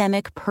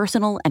academic,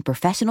 personal, and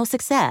professional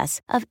success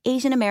of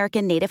Asian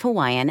American, Native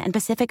Hawaiian, and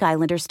Pacific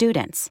Islander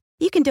students.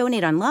 You can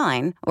donate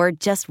online or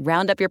just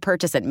round up your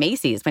purchase at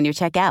Macy's when you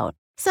check out.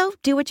 So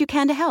do what you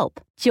can to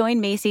help.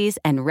 Join Macy's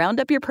and round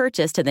up your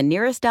purchase to the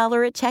nearest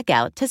dollar at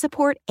checkout to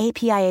support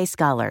APIA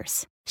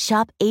Scholars.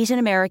 Shop Asian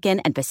American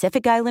and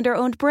Pacific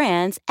Islander-owned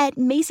brands at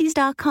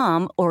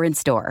Macys.com or in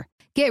store.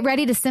 Get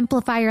ready to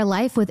simplify your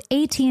life with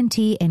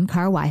AT&T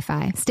in-car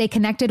Wi-Fi. Stay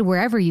connected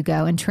wherever you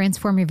go and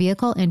transform your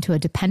vehicle into a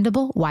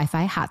dependable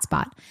Wi-Fi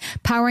hotspot.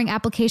 Powering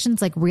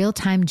applications like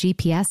real-time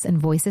GPS and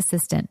voice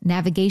assistant,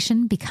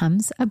 navigation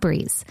becomes a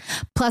breeze.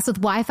 Plus, with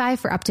Wi-Fi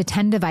for up to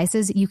 10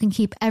 devices, you can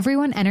keep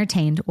everyone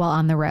entertained while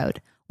on the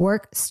road.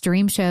 Work,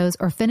 stream shows,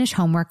 or finish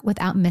homework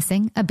without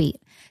missing a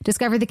beat.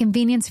 Discover the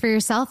convenience for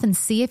yourself and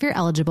see if you're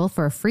eligible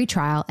for a free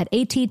trial at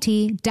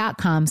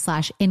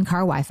att.com/in-car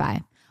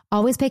Wi-Fi.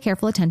 Always pay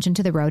careful attention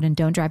to the road and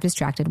don't drive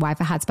distracted.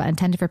 Wi-Fi hotspot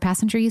intended for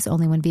passenger use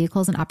only when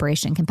vehicles in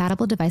operation.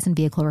 Compatible device and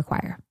vehicle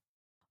require.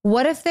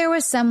 What if there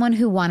was someone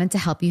who wanted to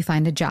help you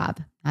find a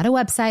job? Not a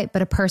website,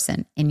 but a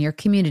person in your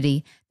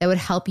community that would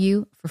help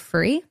you for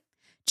free?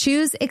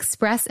 Choose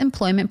Express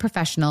Employment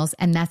Professionals,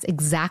 and that's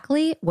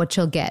exactly what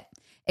you'll get.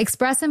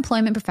 Express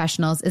Employment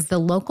Professionals is the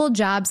local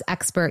jobs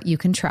expert you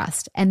can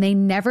trust, and they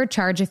never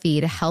charge a fee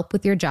to help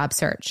with your job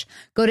search.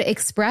 Go to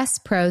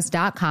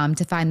expresspros.com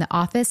to find the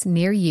office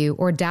near you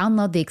or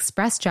download the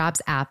Express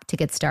Jobs app to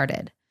get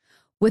started.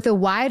 With a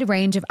wide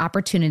range of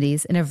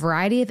opportunities in a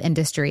variety of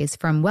industries,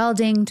 from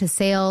welding to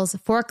sales,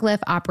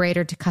 forklift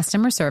operator to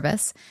customer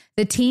service,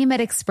 the team at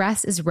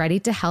Express is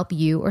ready to help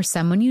you or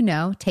someone you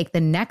know take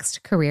the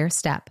next career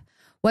step.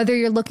 Whether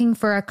you're looking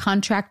for a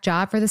contract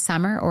job for the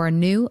summer or a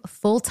new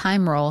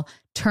full-time role,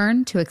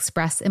 turn to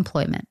Express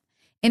Employment.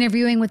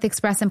 Interviewing with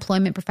Express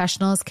Employment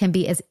Professionals can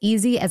be as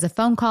easy as a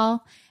phone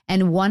call,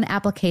 and one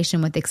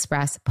application with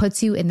Express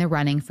puts you in the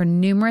running for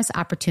numerous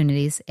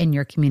opportunities in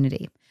your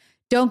community.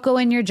 Don't go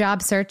in your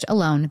job search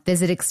alone.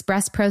 Visit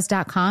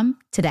expresspros.com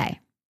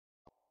today.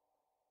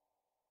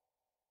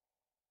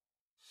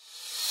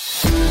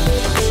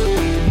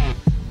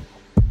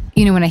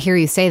 You know, when I hear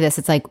you say this,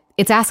 it's like,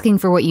 it's asking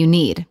for what you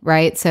need,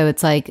 right? So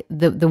it's like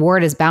the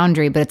word is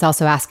boundary, but it's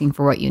also asking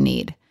for what you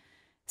need.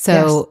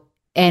 So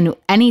And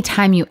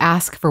anytime you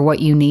ask for what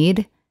you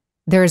need,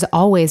 there's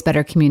always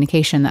better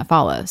communication that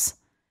follows.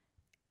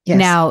 Yes.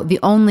 Now, the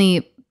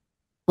only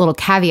little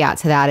caveat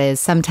to that is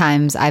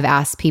sometimes I've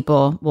asked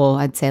people, well,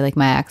 I'd say like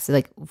my ex,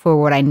 like for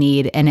what I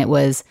need, and it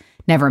was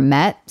never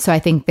met. So I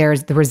think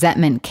there's the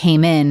resentment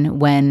came in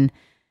when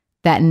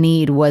that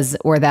need was,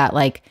 or that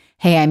like,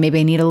 hey, I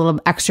need a little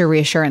extra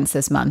reassurance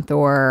this month,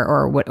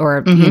 or what,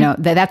 or Mm-hmm. you know,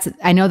 that's,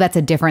 I know that's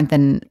a different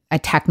than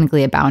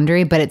technically a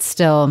boundary, but it's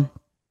still,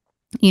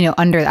 you know,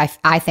 under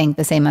I think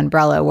the same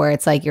umbrella where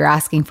it's like you're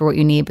asking for what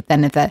you need, but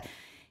then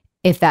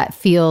if that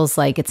feels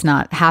like it's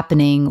not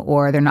happening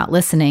or they're not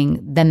listening,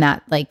 then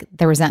that like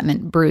the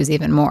resentment brews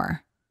even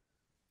more.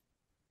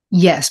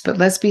 Yes, but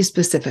let's be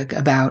specific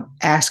about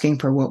asking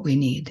for what we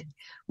need.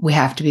 We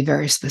have to be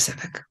very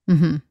specific,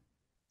 Mm-hmm.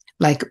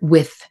 like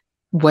with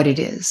what it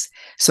is.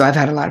 So I've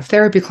had a lot of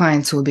therapy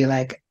clients who will be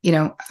like, you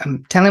know,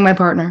 I'm telling my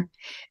partner,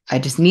 I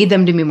just need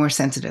them to be more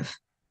sensitive.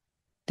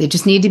 They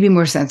just need to be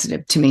more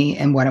sensitive to me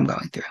and what I'm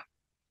going through.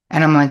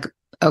 And I'm like,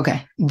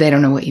 okay, they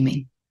don't know what you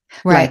mean.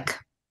 Right. Like,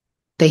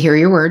 they hear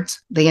your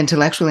words, they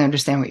intellectually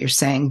understand what you're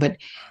saying, but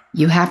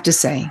you have to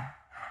say,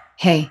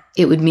 hey,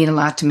 it would mean a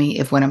lot to me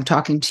if when I'm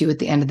talking to you at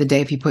the end of the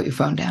day, if you put your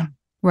phone down.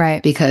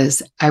 Right.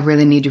 Because I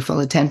really need your full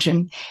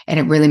attention and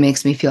it really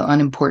makes me feel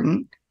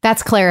unimportant.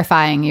 That's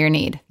clarifying your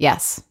need.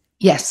 Yes.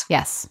 Yes.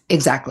 Yes.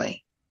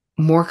 Exactly.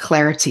 More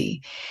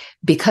clarity.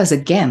 Because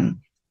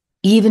again,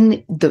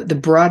 even the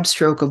broad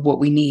stroke of what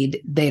we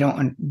need, they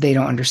don't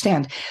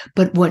understand.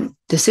 But what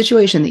the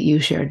situation that you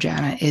shared,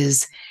 Jana,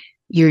 is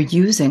you're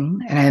using,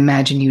 and I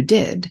imagine you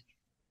did,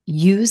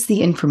 use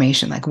the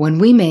information. Like when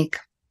we make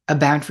a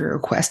boundary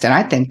request, and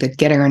I think that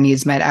getting our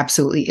needs met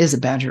absolutely is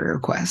a boundary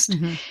request.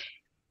 Mm-hmm.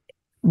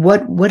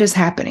 What is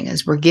happening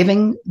is we're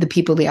giving the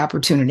people the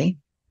opportunity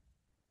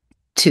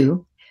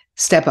to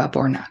step up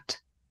or not.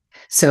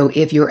 So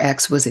if your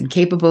ex was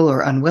incapable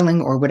or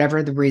unwilling or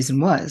whatever the reason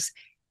was,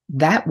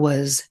 that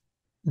was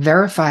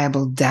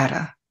verifiable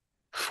data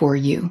for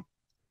you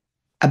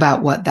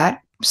about what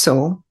that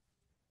soul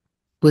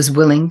was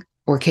willing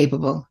or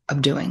capable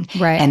of doing.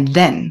 Right. And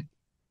then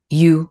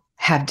you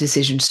have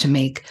decisions to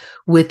make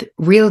with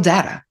real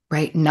data,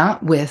 right?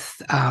 Not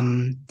with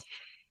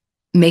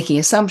making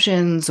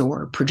assumptions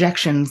or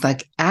projections,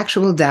 like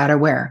actual data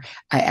where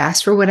I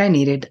asked for what I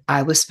needed.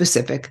 I was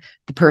specific.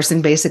 The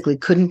person basically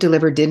couldn't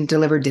deliver, didn't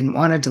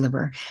want to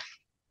deliver.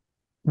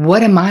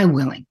 What am I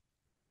willing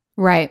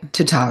right.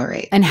 to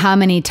tolerate? And how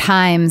many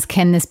times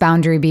can this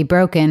boundary be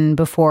broken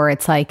before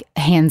it's like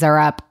hands are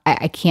up?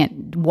 I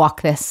can't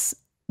walk this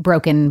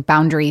broken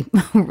boundary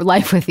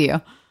life with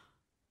you.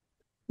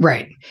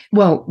 Right.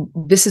 Well,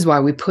 this is why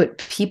we put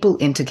people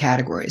into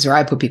categories, or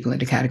I put people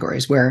into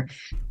categories where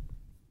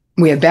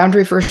we have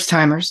boundary first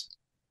timers.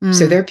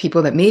 So they're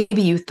people that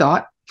maybe you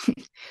thought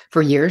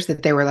for years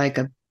that they were like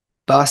a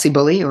bossy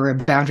bully or a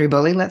boundary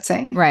bully, let's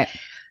say. Right.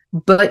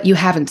 But you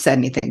haven't said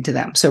anything to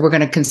them. So we're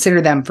going to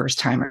consider them first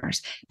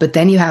timers. But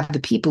then you have the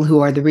people who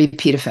are the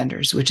repeat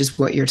offenders, which is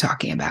what you're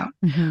talking about,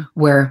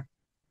 where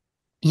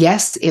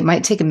yes, it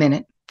might take a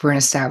minute for an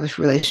established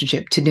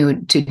relationship to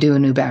do a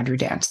new boundary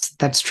dance.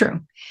 That's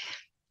true.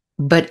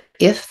 But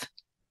if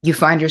you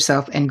find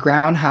yourself in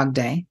Groundhog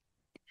Day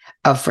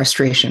of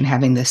frustration,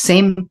 having the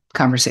same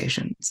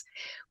conversations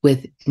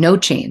with no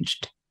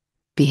changed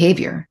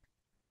behavior,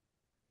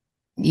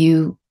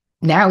 you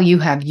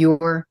have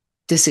your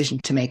decision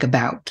to make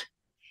about,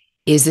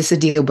 is this a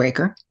deal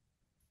breaker?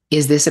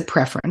 Is this a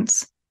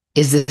preference?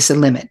 Is this a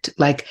limit?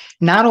 Like,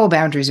 not all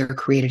boundaries are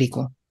created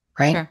equal,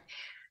 right? Sure.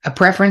 A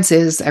preference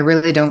is, I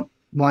really don't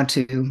want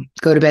to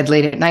go to bed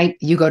late at night.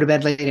 You go to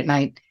bed late at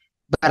night,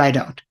 but I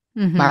don't.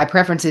 My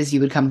preference is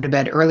you would come to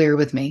bed earlier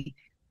with me.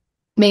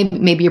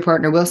 Maybe your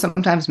partner will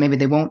sometimes, maybe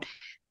they won't,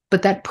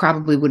 but that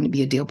probably wouldn't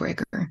be a deal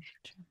breaker.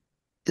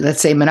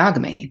 Let's say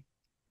monogamy,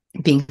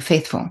 being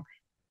faithful.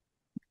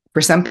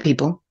 For some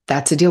people,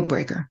 that's a deal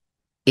breaker.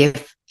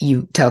 If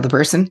you tell the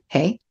person,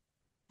 hey,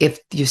 if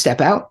you step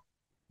out,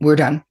 we're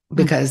done,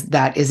 because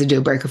that is a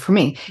deal breaker for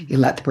me. You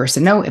let the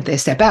person know. If they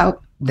step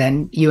out,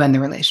 then you end the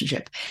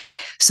relationship.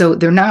 So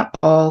they're not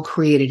all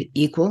created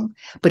equal,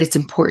 but it's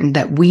important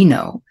that we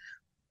know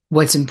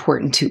what's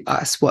important to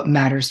us, what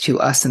matters to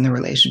us in the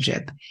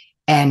relationship.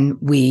 And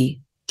we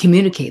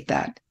communicate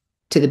that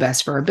to the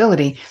best of our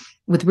ability.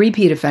 With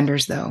repeat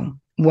offenders, though,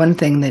 one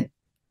thing that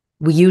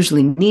we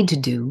usually need to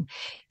do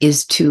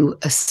is to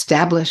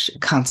establish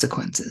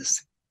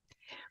consequences,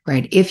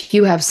 right? If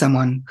you have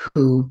someone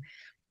who,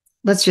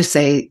 let's just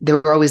say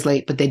they're always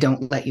late, but they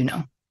don't let you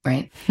know,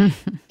 right?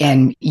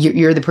 And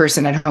you're the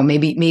person at home,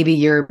 maybe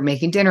you're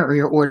making dinner or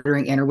you're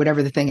ordering in or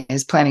whatever the thing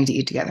is, planning to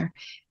eat together.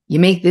 You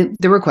make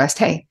the request,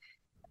 hey,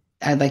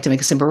 I'd like to make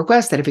a simple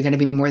request that if you're going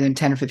to be more than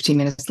 10 or 15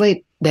 minutes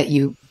late, that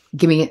you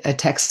give me a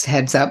text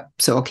heads up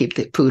so I'll keep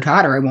the food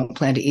hot, or I won't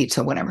plan to eat,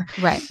 so whatever.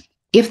 Right.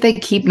 If they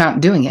keep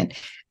not doing it,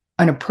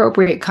 an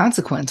appropriate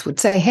consequence would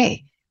say,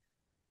 hey,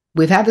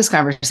 we've had this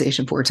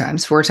conversation 4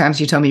 times. 4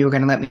 times you told me you were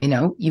going to let me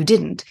know. You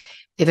didn't.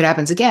 If it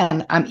happens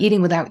again, I'm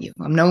eating without you.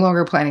 I'm no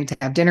longer planning to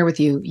have dinner with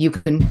you.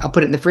 I'll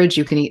put it in the fridge.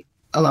 You can eat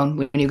alone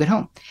when you get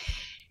home.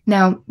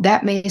 Now,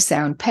 that may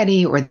sound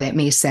petty or that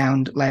may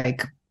sound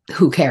like,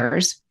 who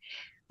cares?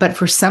 But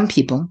for some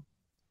people,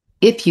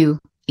 if you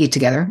eat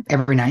together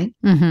every night,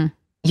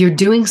 you're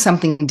doing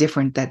something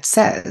different that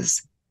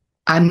says,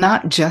 I'm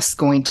not just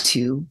going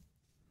to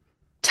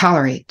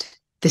tolerate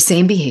the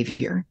same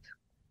behavior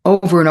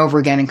over and over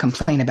again and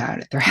complain about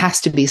it. There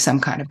has to be some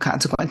kind of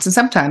consequence. And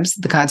sometimes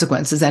the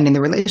consequence is ending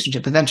the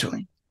relationship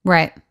eventually.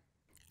 Right.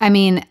 I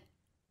mean,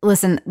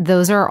 listen,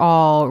 those are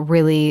all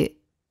really,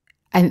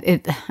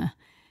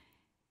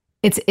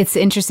 it's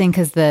interesting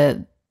because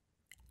the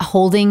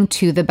holding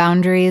to the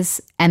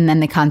boundaries and then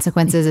the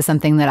consequences is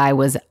something that I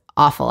was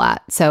awful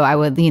at. So I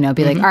would, be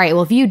like, all right,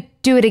 well, if you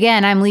do it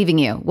again, I'm leaving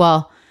you.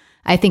 Well,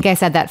 I think I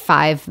said that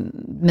 5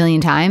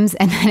 million times.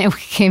 And then it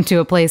came to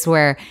a place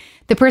where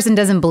the person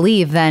doesn't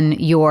believe then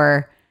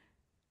your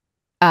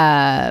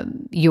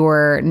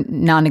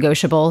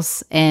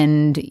non-negotiables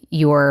and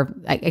your,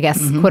 I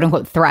guess, quote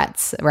unquote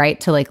threats, right?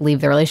 To like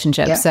leave the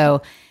relationship. Yeah.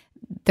 So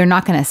they're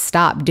not going to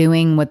stop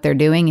doing what they're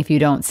doing if you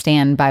don't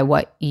stand by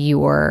what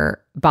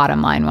your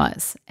bottom line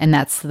was. And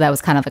that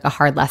was kind of like a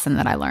hard lesson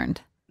that I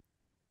learned.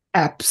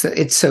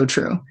 Absolutely. It's so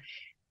true.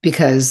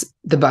 Because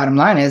the bottom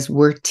line is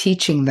we're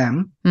teaching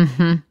them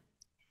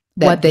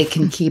that they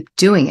can keep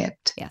doing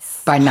it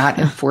by not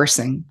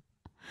enforcing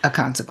a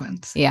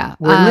consequence. Yeah.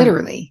 We're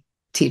literally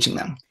teaching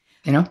them,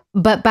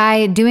 But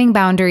by doing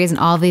boundaries and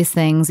all these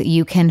things,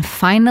 you can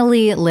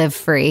finally live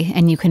free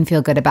and you can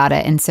feel good about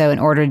it. And so in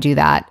order to do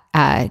that,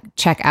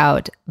 check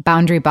out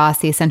Boundary Boss,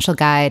 the essential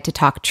guide to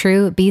talk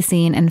true, be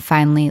seen, and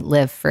finally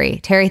live free.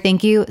 Terry,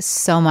 thank you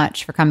so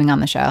much for coming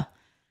on the show.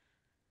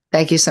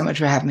 Thank you so much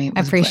for having me.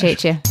 I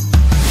appreciate you.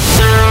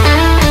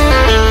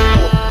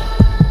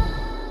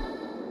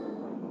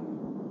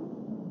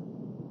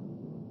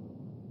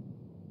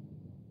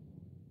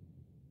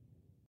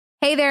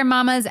 Hey there,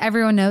 mamas.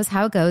 Everyone knows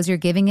how it goes. You're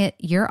giving it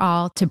your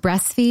all to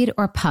breastfeed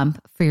or pump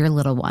for your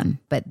little one.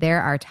 But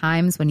there are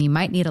times when you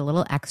might need a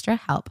little extra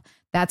help.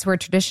 That's where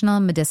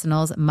traditional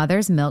medicinals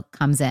Mother's Milk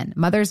comes in.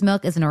 Mother's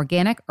Milk is an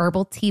organic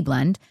herbal tea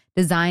blend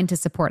designed to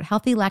support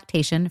healthy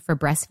lactation for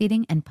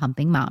breastfeeding and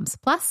pumping moms.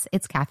 Plus,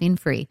 it's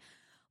caffeine-free.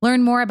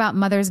 Learn more about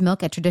Mother's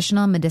Milk at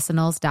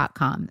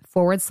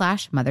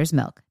traditionalmedicinals.com/Mother's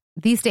Milk.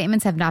 These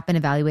statements have not been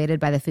evaluated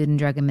by the Food and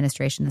Drug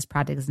Administration. This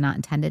product is not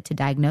intended to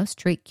diagnose,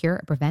 treat, cure,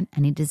 or prevent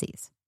any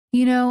disease.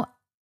 I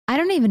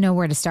don't even know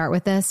where to start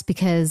with this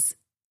because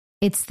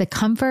it's the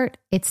comfort,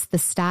 it's the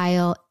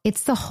style,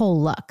 it's the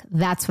whole look.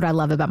 That's what I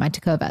love about my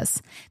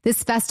Tecovas.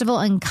 This festival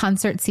and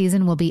concert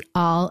season will be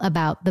all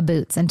about the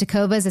boots, and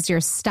Tecovas is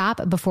your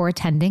stop before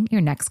attending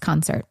your next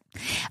concert.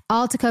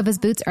 All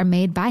Tecovas boots are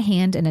made by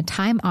hand in a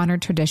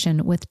time-honored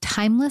tradition with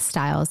timeless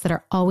styles that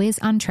are always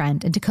on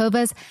trend. And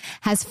Tecovas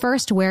has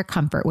first wear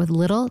comfort with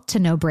little to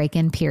no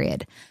break-in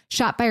period.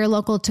 Shop by your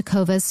local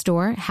Tecovas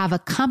store, have a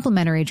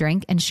complimentary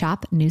drink, and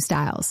shop new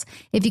styles.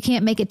 If you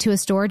can't make it to a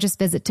store, just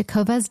visit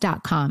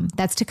tecovas.com.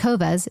 That's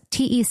Tecovas,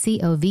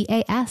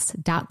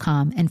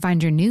 TECOVAS.com, and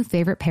find your new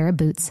favorite pair of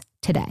boots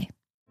today.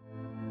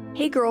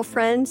 Hey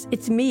girlfriends,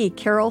 it's me,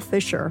 Carol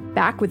Fisher,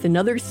 back with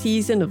another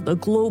season of the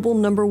global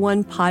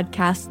 #1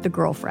 podcast, The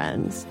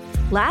Girlfriends.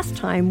 Last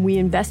time, we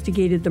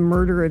investigated the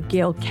murder of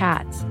Gail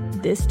Katz.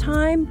 This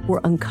time,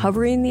 we're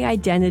uncovering the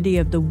identity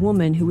of the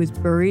woman who was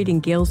buried in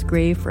Gail's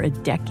grave for a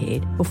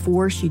decade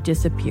before she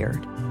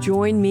disappeared.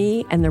 Join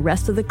me and the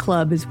rest of the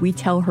club as we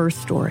tell her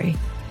story.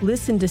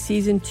 Listen to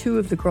Season 2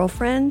 of The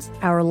Girlfriends,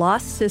 Our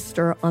Lost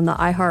Sister on the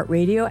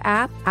iHeartRadio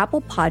app,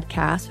 Apple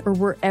Podcasts, or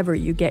wherever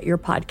you get your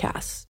podcasts.